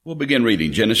We'll begin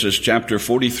reading Genesis chapter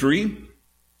 43,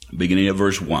 beginning at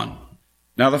verse 1.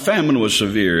 Now the famine was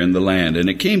severe in the land, and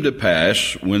it came to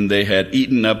pass, when they had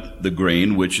eaten up the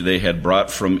grain which they had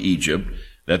brought from Egypt,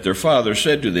 that their father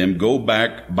said to them, Go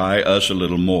back, buy us a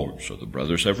little more. So the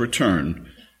brothers have returned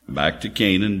back to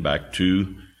Canaan, back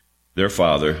to their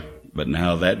father, but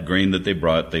now that grain that they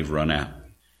brought, they've run out.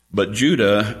 But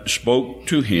Judah spoke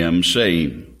to him,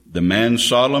 saying, The man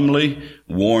solemnly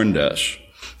warned us,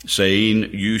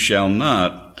 saying, You shall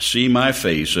not see my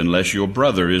face unless your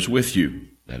brother is with you,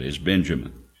 that is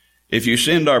Benjamin. If you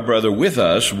send our brother with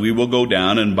us, we will go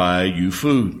down and buy you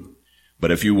food.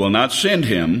 But if you will not send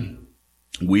him,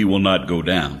 we will not go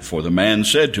down. For the man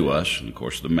said to us, and of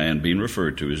course the man being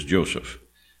referred to is Joseph,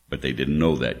 but they didn't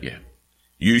know that yet,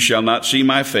 You shall not see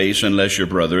my face unless your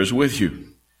brother is with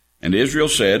you. And Israel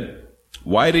said,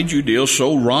 Why did you deal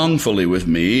so wrongfully with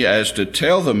me as to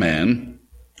tell the man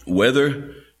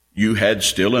whether you had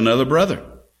still another brother?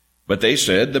 But they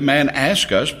said, The man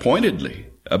asked us pointedly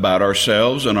about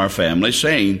ourselves and our family,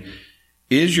 saying,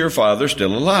 Is your father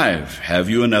still alive? Have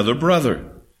you another brother?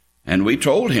 And we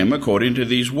told him according to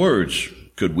these words.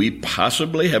 Could we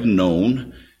possibly have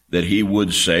known that he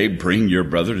would say, Bring your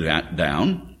brother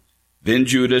down? Then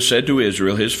Judah said to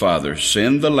Israel his father,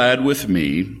 Send the lad with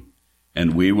me,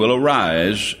 and we will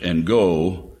arise and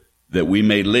go, that we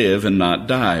may live and not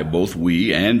die, both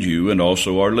we and you, and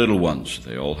also our little ones.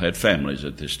 They all had families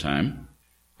at this time.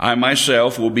 I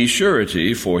myself will be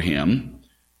surety for him.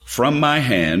 From my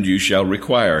hand you shall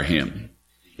require him.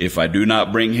 If I do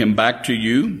not bring him back to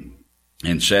you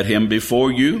and set him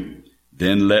before you,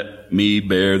 then let me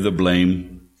bear the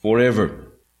blame forever.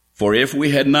 For if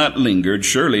we had not lingered,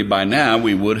 surely by now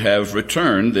we would have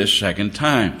returned this second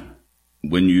time.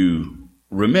 When you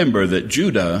remember that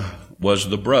Judah was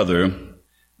the brother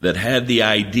that had the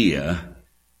idea,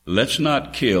 let's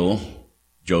not kill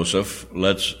Joseph,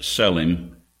 let's sell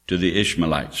him to the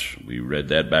Ishmaelites. We read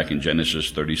that back in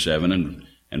Genesis 37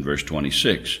 and verse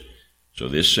 26. So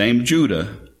this same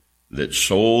Judah that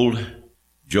sold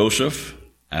Joseph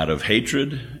out of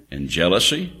hatred and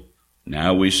jealousy,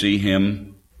 now we see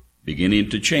him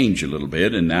beginning to change a little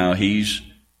bit, and now he's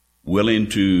willing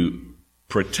to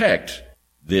protect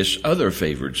this other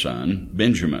favored son,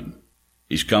 Benjamin.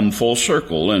 He's come full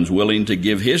circle and is willing to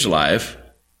give his life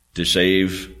to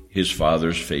save his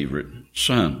father's favorite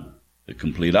son, the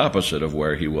complete opposite of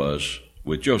where he was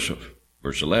with Joseph.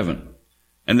 Verse 11.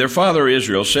 And their father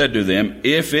Israel said to them,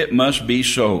 If it must be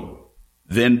so,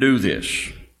 then do this.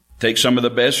 Take some of the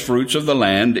best fruits of the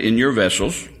land in your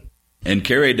vessels, and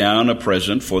carry down a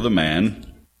present for the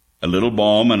man, a little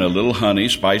balm and a little honey,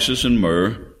 spices and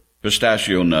myrrh,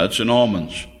 pistachio nuts and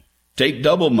almonds. Take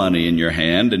double money in your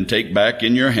hand, and take back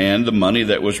in your hand the money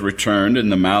that was returned in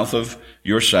the mouth of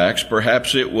your sacks.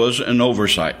 Perhaps it was an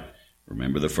oversight.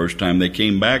 Remember, the first time they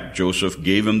came back, Joseph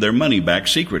gave them their money back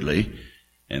secretly,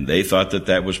 and they thought that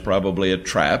that was probably a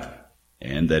trap,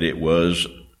 and that it was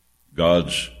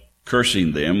God's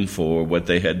cursing them for what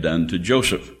they had done to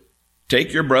Joseph.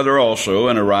 Take your brother also,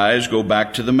 and arise, go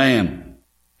back to the man,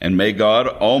 and may God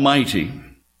Almighty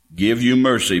give you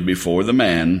mercy before the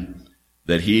man,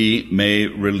 that he may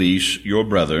release your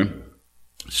brother.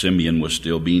 Simeon was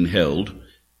still being held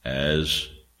as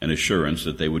an assurance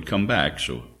that they would come back.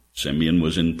 So Simeon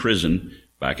was in prison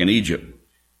back in Egypt.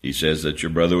 He says that your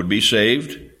brother would be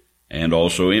saved, and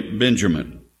also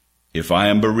Benjamin. If I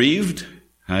am bereaved,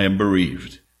 I am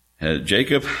bereaved.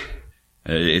 Jacob,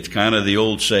 it's kind of the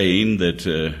old saying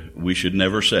that we should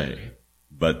never say,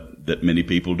 but that many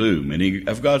people do, many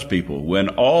of God's people. When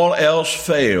all else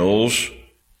fails,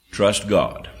 trust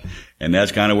God. And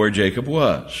that's kind of where Jacob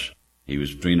was. He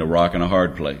was between a rock and a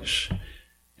hard place.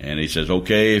 And he says,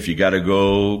 okay, if you got to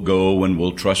go, and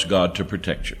we'll trust God to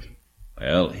protect you.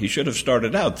 Well, he should have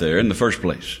started out there in the first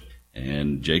place.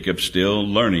 And Jacob's still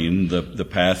learning the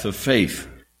path of faith.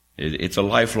 It's a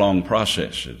lifelong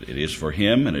process. It is for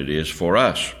him and it is for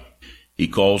us. He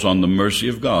calls on the mercy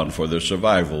of God for the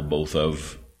survival both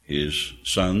of his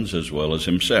sons as well as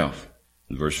himself.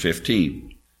 In verse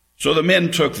 15. So the men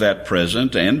took that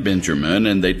present and Benjamin,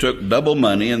 and they took double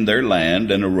money in their land,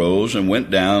 and arose and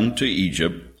went down to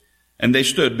Egypt, and they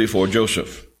stood before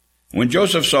Joseph. When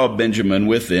Joseph saw Benjamin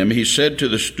with them, he said to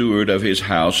the steward of his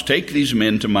house, Take these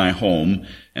men to my home,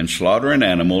 and slaughter an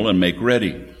animal, and make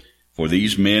ready, for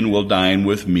these men will dine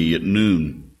with me at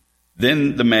noon.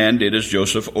 Then the man did as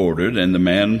Joseph ordered, and the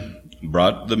man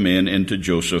brought the men into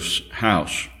Joseph's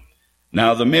house.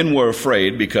 Now the men were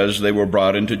afraid because they were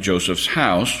brought into Joseph's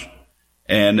house,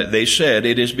 and they said,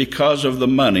 It is because of the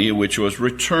money which was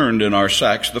returned in our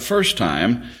sacks the first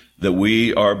time that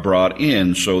we are brought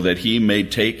in, so that he may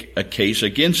take a case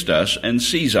against us and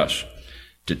seize us,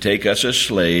 to take us as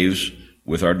slaves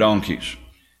with our donkeys.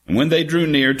 And when they drew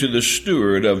near to the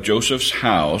steward of Joseph's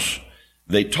house,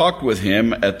 they talked with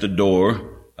him at the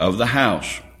door of the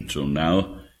house. So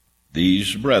now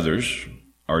these brothers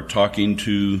are talking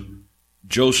to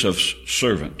Joseph's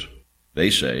servant. They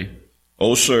say,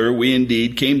 "O sir, we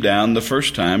indeed came down the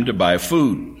first time to buy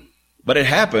food. But it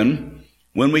happened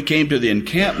when we came to the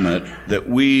encampment that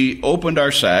we opened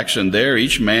our sacks, and there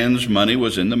each man's money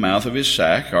was in the mouth of his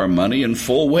sack, our money in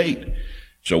full weight.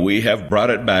 So we have brought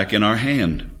it back in our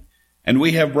hand. And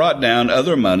we have brought down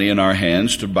other money in our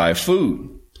hands to buy food.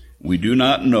 We do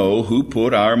not know who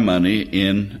put our money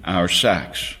in our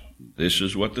sacks." This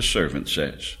is what the servant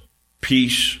says.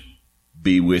 "Peace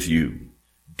be with you.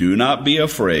 Do not be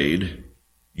afraid.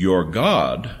 Your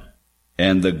God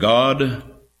and the God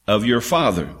of your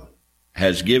father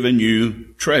has given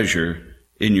you treasure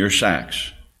in your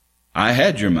sacks. I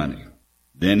had your money."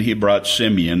 Then he brought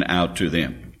Simeon out to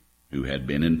them, who had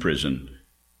been in prison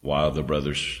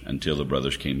until the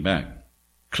brothers came back.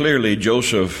 Clearly,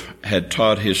 Joseph had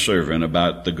taught his servant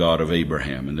about the God of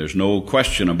Abraham, and there's no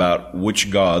question about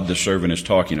which God the servant is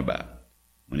talking about.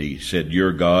 When he said,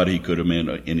 "your God," he could have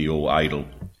meant any old idol,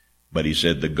 but he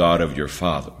said, "the God of your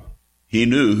father." He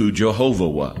knew who Jehovah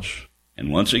was.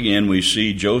 And once again, we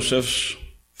see Joseph's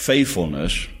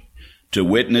faithfulness to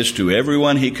witness to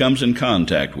everyone he comes in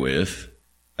contact with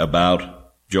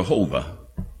about Jehovah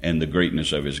and the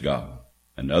greatness of his God.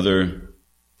 Another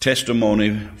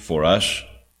testimony for us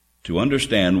to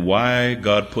understand why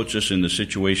God puts us in the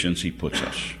situations he puts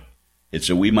us. It's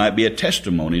that we might be a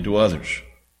testimony to others.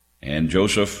 And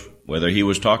Joseph, whether he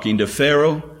was talking to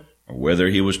Pharaoh or whether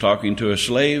he was talking to a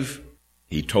slave,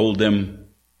 he told them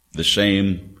the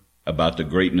same about the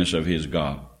greatness of his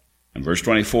God. In verse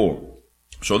 24,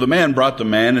 "So the man brought the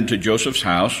man into Joseph's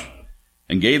house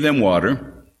and gave them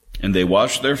water, and they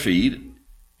washed their feet,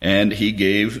 and he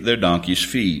gave their donkeys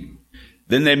feed.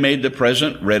 Then they made the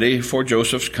present ready for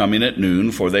Joseph's coming at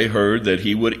noon, for they heard that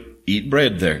he would eat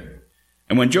bread there.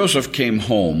 And when Joseph came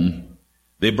home,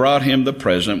 they brought him the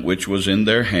present which was in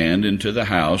their hand into the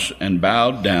house, and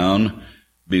bowed down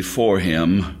before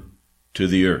him to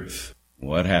the earth."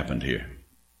 What happened here?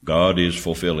 God is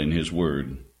fulfilling his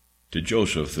word to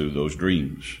Joseph through those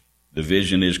dreams. The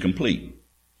vision is complete.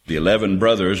 The 11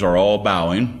 brothers are all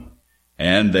bowing,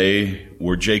 and they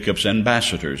were Jacob's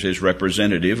ambassadors, his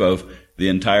representative of the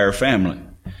entire family.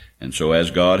 And so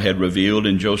as God had revealed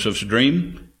in Joseph's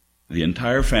dream, the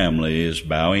entire family is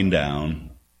bowing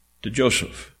down to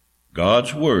Joseph.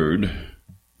 God's word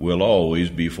will always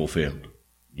be fulfilled.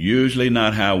 Usually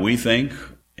not how we think,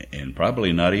 and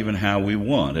probably not even how we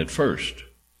want at first.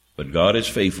 But God is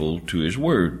faithful to his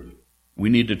word. We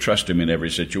need to trust him in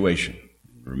every situation.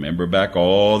 Remember back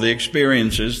all the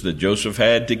experiences that Joseph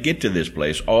had to get to this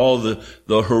place, all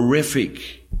the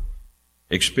horrific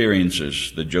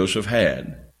experiences that Joseph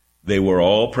had. They were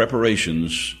all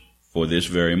preparations for this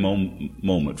very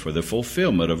moment, for the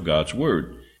fulfillment of God's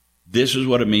word. This is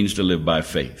what it means to live by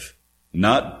faith.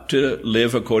 Not to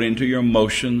live according to your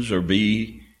emotions or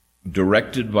be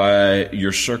directed by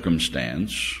your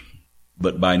circumstance,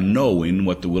 but by knowing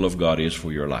what the will of God is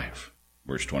for your life.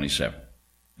 Verse 27.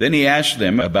 Then he asked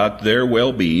them about their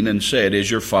well-being and said,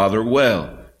 "Is your father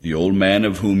well? The old man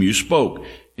of whom you spoke,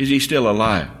 is he still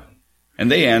alive?" And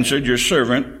they answered, "Your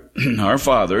servant, our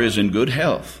father, is in good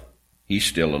health. He's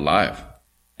still alive."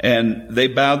 And they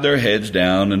bowed their heads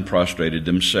down and prostrated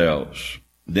themselves.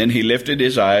 Then he lifted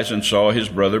his eyes and saw his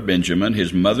brother Benjamin,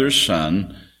 his mother's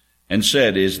son, and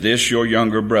said, "Is this your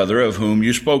younger brother of whom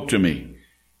you spoke to me?"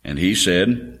 And he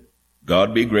said,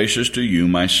 "God be gracious to you,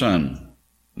 my son."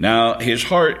 Now his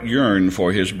heart yearned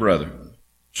for his brother.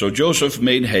 So Joseph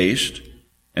made haste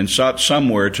and sought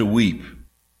somewhere to weep.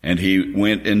 And he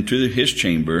went into his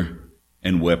chamber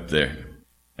and wept there.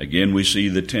 Again, we see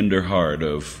the tender heart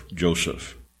of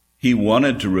Joseph. He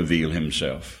wanted to reveal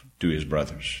himself to his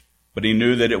brothers, but he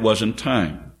knew that it wasn't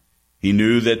time. He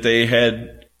knew that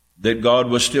that God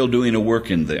was still doing a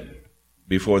work in them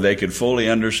before they could fully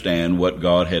understand what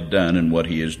God had done and what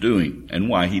he is doing and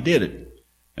why he did it.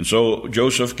 And so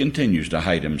Joseph continues to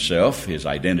hide himself, his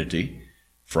identity,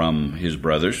 from his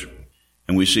brothers.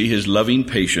 And we see his loving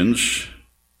patience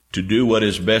to do what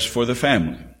is best for the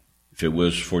family. If it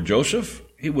was for Joseph,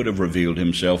 he would have revealed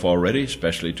himself already,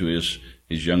 especially to his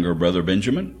younger brother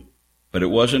Benjamin. But it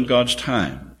wasn't God's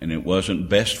time, and it wasn't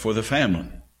best for the family.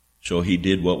 So he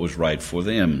did what was right for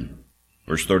them.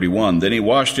 Verse 31, Then he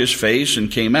washed his face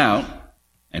and came out,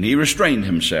 and he restrained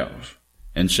himself,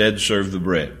 and said, Serve the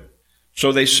bread.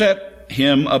 So they set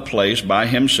him a place by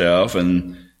himself,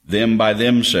 and them by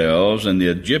themselves, and the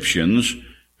Egyptians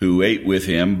who ate with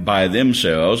him by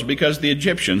themselves, because the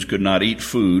Egyptians could not eat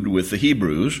food with the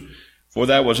Hebrews, for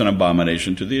that was an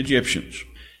abomination to the Egyptians.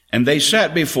 And they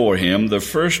sat before him, the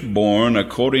firstborn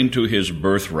according to his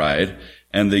birthright,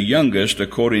 and the youngest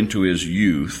according to his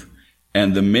youth.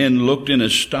 And the men looked in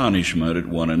astonishment at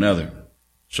one another.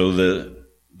 So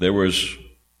there was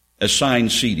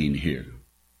assigned seating here.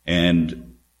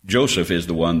 And Joseph is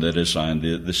the one that assigned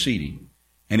the seating.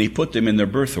 And he put them in their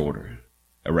birth order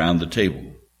around the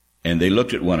table. And they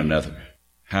looked at one another.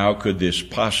 How could this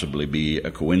possibly be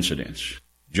a coincidence?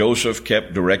 Joseph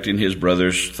kept directing his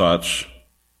brothers' thoughts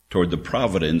toward the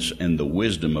providence and the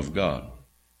wisdom of God.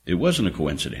 It wasn't a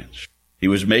coincidence. He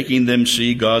was making them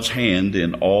see God's hand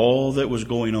in all that was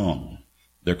going on.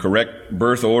 Their correct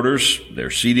birth orders, their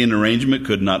seating arrangement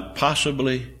could not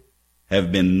possibly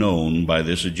have been known by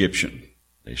this Egyptian.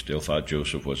 They still thought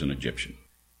Joseph was an Egyptian.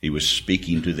 He was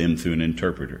speaking to them through an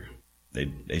interpreter.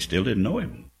 They still didn't know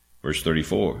him. Verse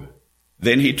 34,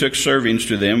 then he took servings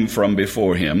to them from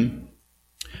before him,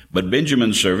 but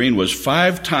Benjamin's serving was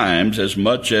 5 times as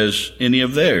much as any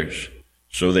of theirs.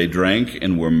 So they drank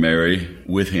and were merry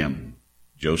with him.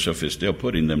 Joseph is still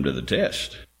putting them to the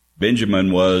test.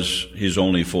 Benjamin was his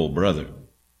only full brother.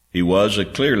 He was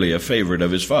clearly a favorite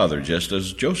of his father, just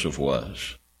as Joseph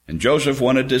was. And Joseph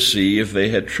wanted to see if they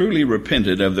had truly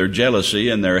repented of their jealousy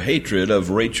and their hatred of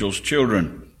Rachel's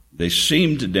children. They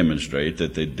seemed to demonstrate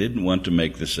that they didn't want to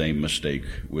make the same mistake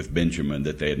with Benjamin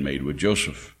that they had made with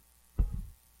Joseph.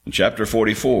 In chapter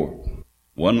 44,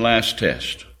 one last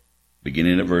test,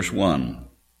 beginning at verse 1.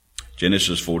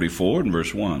 Genesis 44 and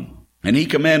verse 1. And he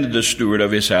commanded the steward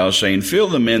of his house, saying, fill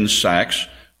the men's sacks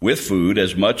with food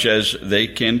as much as they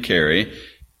can carry,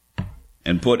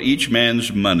 and put each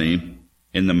man's money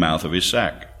in the mouth of his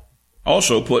sack.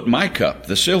 Also put my cup,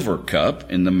 the silver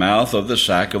cup, in the mouth of the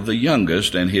sack of the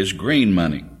youngest, and his grain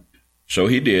money. So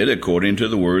he did, according to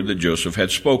the word that Joseph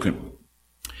had spoken.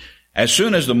 As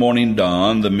soon as the morning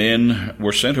dawned, the men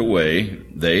were sent away,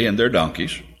 they and their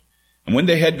donkeys. And when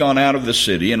they had gone out of the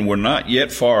city and were not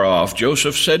yet far off,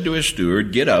 Joseph said to his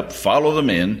steward, get up, follow the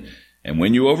men, and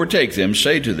when you overtake them,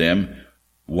 say to them,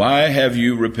 why have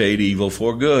you repaid evil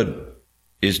for good?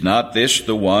 Is not this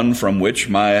the one from which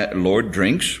my Lord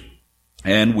drinks,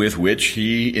 and with which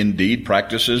he indeed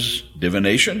practices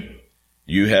divination?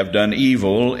 You have done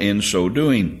evil in so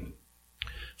doing.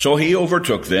 So he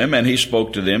overtook them, and he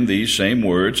spoke to them these same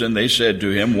words, and they said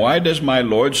to him, why does my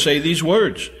Lord say these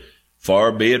words?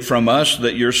 Far be it from us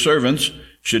that your servants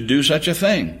should do such a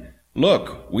thing.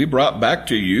 Look, we brought back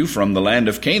to you from the land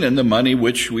of Canaan the money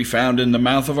which we found in the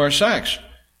mouth of our sacks.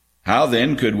 How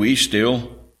then could we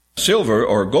steal silver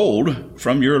or gold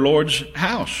from your Lord's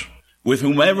house? With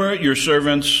whomever your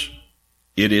servants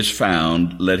it is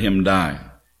found, let him die,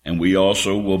 and we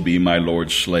also will be my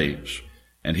Lord's slaves.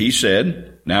 And he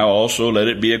said, now also let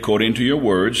it be according to your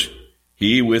words.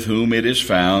 He with whom it is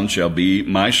found shall be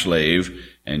my slave,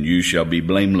 and you shall be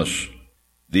blameless.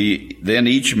 Then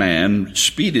each man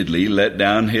speedily let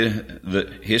down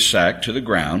his sack to the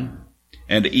ground,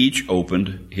 and each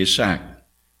opened his sack.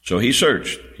 So he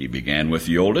searched. He began with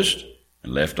the oldest,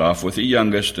 and left off with the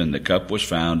youngest, and the cup was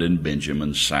found in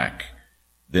Benjamin's sack.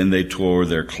 Then they tore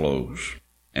their clothes.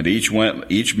 And each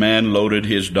man loaded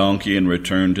his donkey and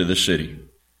returned to the city.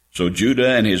 So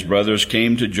Judah and his brothers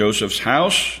came to Joseph's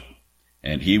house,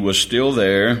 and he was still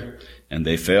there, and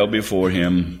they fell before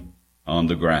him on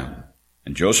the ground.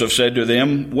 And Joseph said to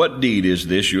them, what deed is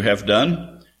this you have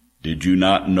done? Did you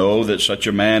not know that such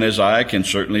a man as I can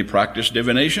certainly practice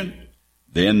divination?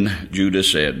 Then Judah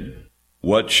said,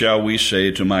 what shall we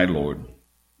say to my Lord?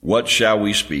 What shall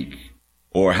we speak?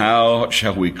 Or how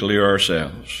shall we clear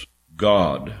ourselves?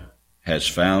 God has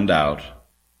found out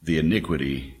the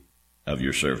iniquity of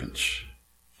your servants.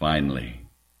 Finally,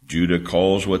 Judah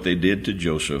calls what they did to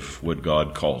Joseph what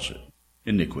God calls it: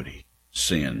 iniquity,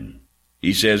 sin.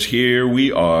 He says, here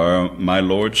we are, my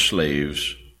Lord's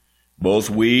slaves, both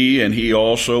we and he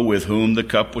also with whom the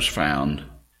cup was found.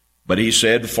 But he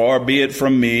said, far be it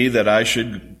from me that I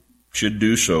should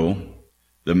do so.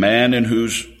 The man in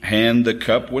whose hand the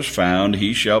cup was found,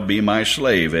 he shall be my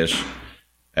slave.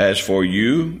 As for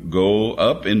you, go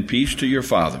up in peace to your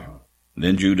father.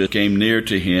 Then Judah came near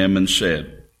to him and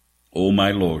said, O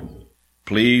my Lord,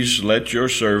 please let your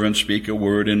servant speak a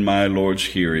word in my Lord's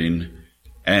hearing,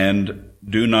 and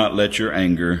do not let your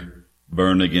anger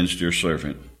burn against your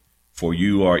servant, for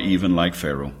you are even like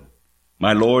Pharaoh.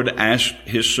 My Lord asked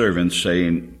his servants,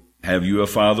 saying, have you a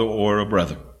father or a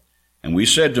brother? And we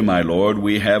said to my Lord,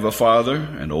 we have a father,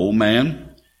 an old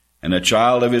man, and a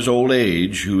child of his old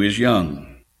age who is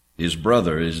young. His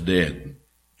brother is dead."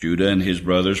 Judah and his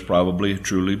brothers probably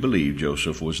truly believed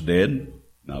Joseph was dead,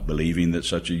 not believing that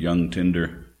such a young,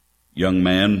 tender young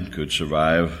man could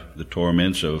survive the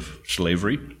torments of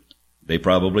slavery. They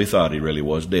probably thought he really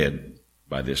was dead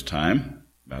by this time.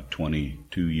 About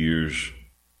 22 years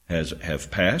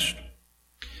have passed.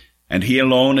 "And he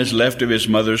alone is left of his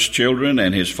mother's children,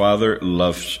 and his father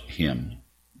loves him.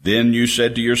 Then you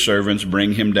said to your servants,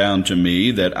 'Bring him down to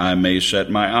me, that I may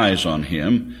set my eyes on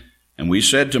him.' And we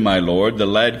said to my lord, 'The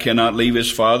lad cannot leave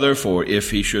his father, for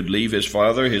if he should leave his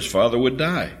father would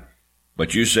die.'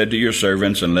 But you said to your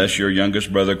servants, 'Unless your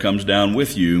youngest brother comes down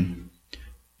with you,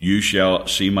 you shall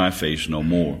see my face no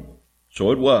more.'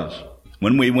 So it was,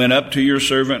 when we went up to your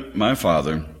servant my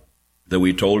father, that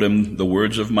we told him the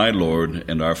words of my lord,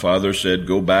 and our father said,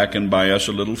 'Go back and buy us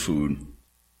a little food.'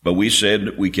 But we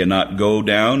said, 'We cannot go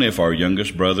down if our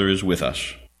youngest brother is with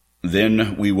us.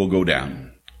 Then we will go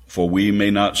down, for we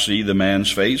may not see the man's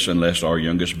face unless our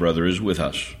youngest brother is with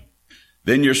us.'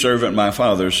 Then your servant my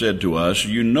father said to us,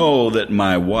 'You know that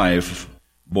my wife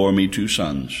bore me 2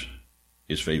 sons,'"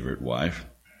 his favorite wife,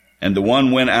 "'and the one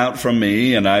went out from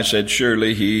me, and I said,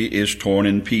 surely he is torn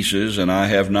in pieces, and I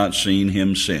have not seen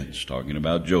him since.'" Talking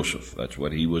about Joseph. That's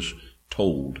what he was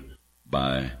told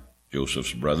by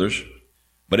Joseph's brothers.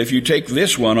 "But if you take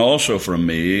this one also from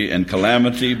me, and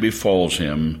calamity befalls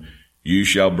him, you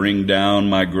shall bring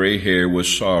down my gray hair with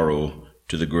sorrow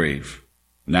to the grave.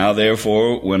 Now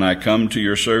therefore, when I come to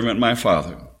your servant my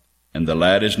father, and the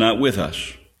lad is not with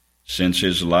us, since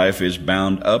his life is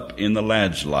bound up in the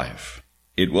lad's life,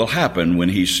 it will happen when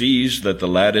he sees that the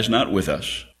lad is not with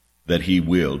us, that he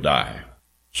will die.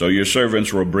 So your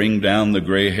servants will bring down the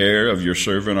gray hair of your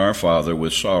servant our father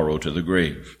with sorrow to the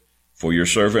grave. For your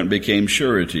servant became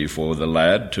surety for the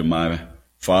lad to my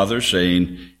father,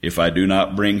 saying, 'If I do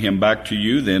not bring him back to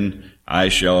you, then I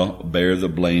shall bear the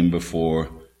blame before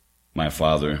my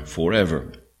father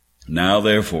forever. Now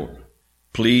therefore,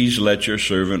 please let your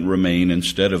servant remain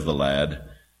instead of the lad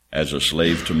as a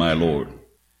slave to my lord,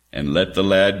 and let the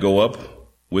lad go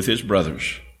up with his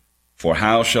brothers. For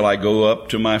how shall I go up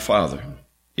to my father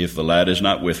if the lad is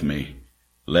not with me,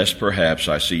 lest perhaps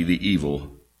I see the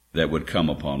evil that would come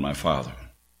upon my father?'"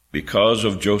 Because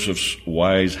of Joseph's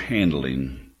wise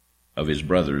handling of his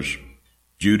brothers,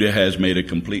 Judah has made a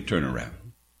complete turnaround.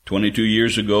 22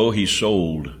 years ago, he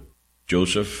sold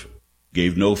Joseph,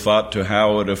 gave no thought to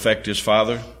how it would affect his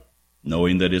father,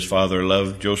 knowing that his father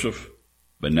loved Joseph.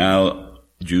 But now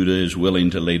Judah is willing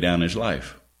to lay down his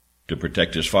life to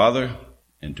protect his father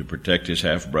and to protect his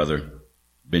half-brother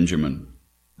Benjamin.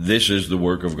 This is the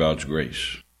work of God's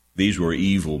grace. These were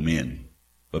evil men.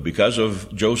 But because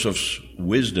of Joseph's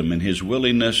wisdom and his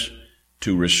willingness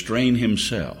to restrain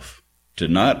himself, to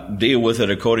not deal with it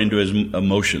according to his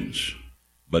emotions,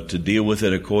 but to deal with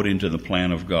it according to the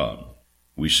plan of God,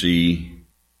 we see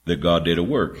that God did a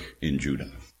work in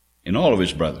Judah, in all of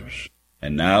his brothers.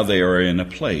 And now they are in a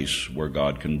place where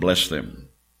God can bless them.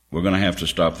 We're going to have to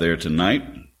stop there tonight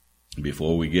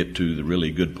before we get to the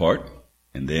really good part.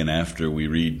 And then after we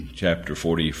read chapter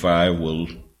 45, we'll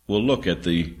look at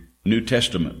the New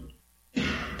Testament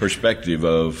perspective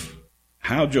of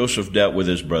how Joseph dealt with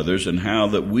his brothers, and how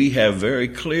that we have very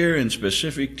clear and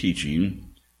specific teaching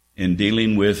in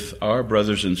dealing with our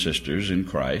brothers and sisters in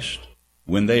Christ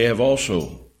when they have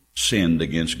also sinned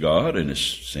against God and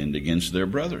sinned against their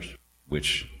brothers,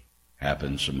 which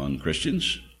happens among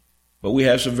Christians. But we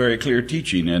have some very clear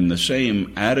teaching and the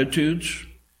same attitudes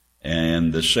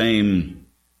and the same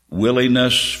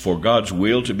willingness for God's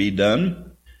will to be done,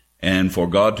 and for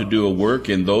God to do a work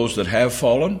in those that have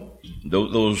fallen.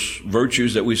 Those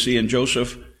virtues that we see in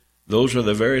Joseph, those are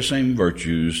the very same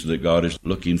virtues that God is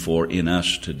looking for in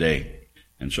us today.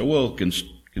 And so we'll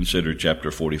consider chapter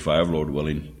 45, Lord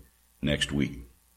willing, next week.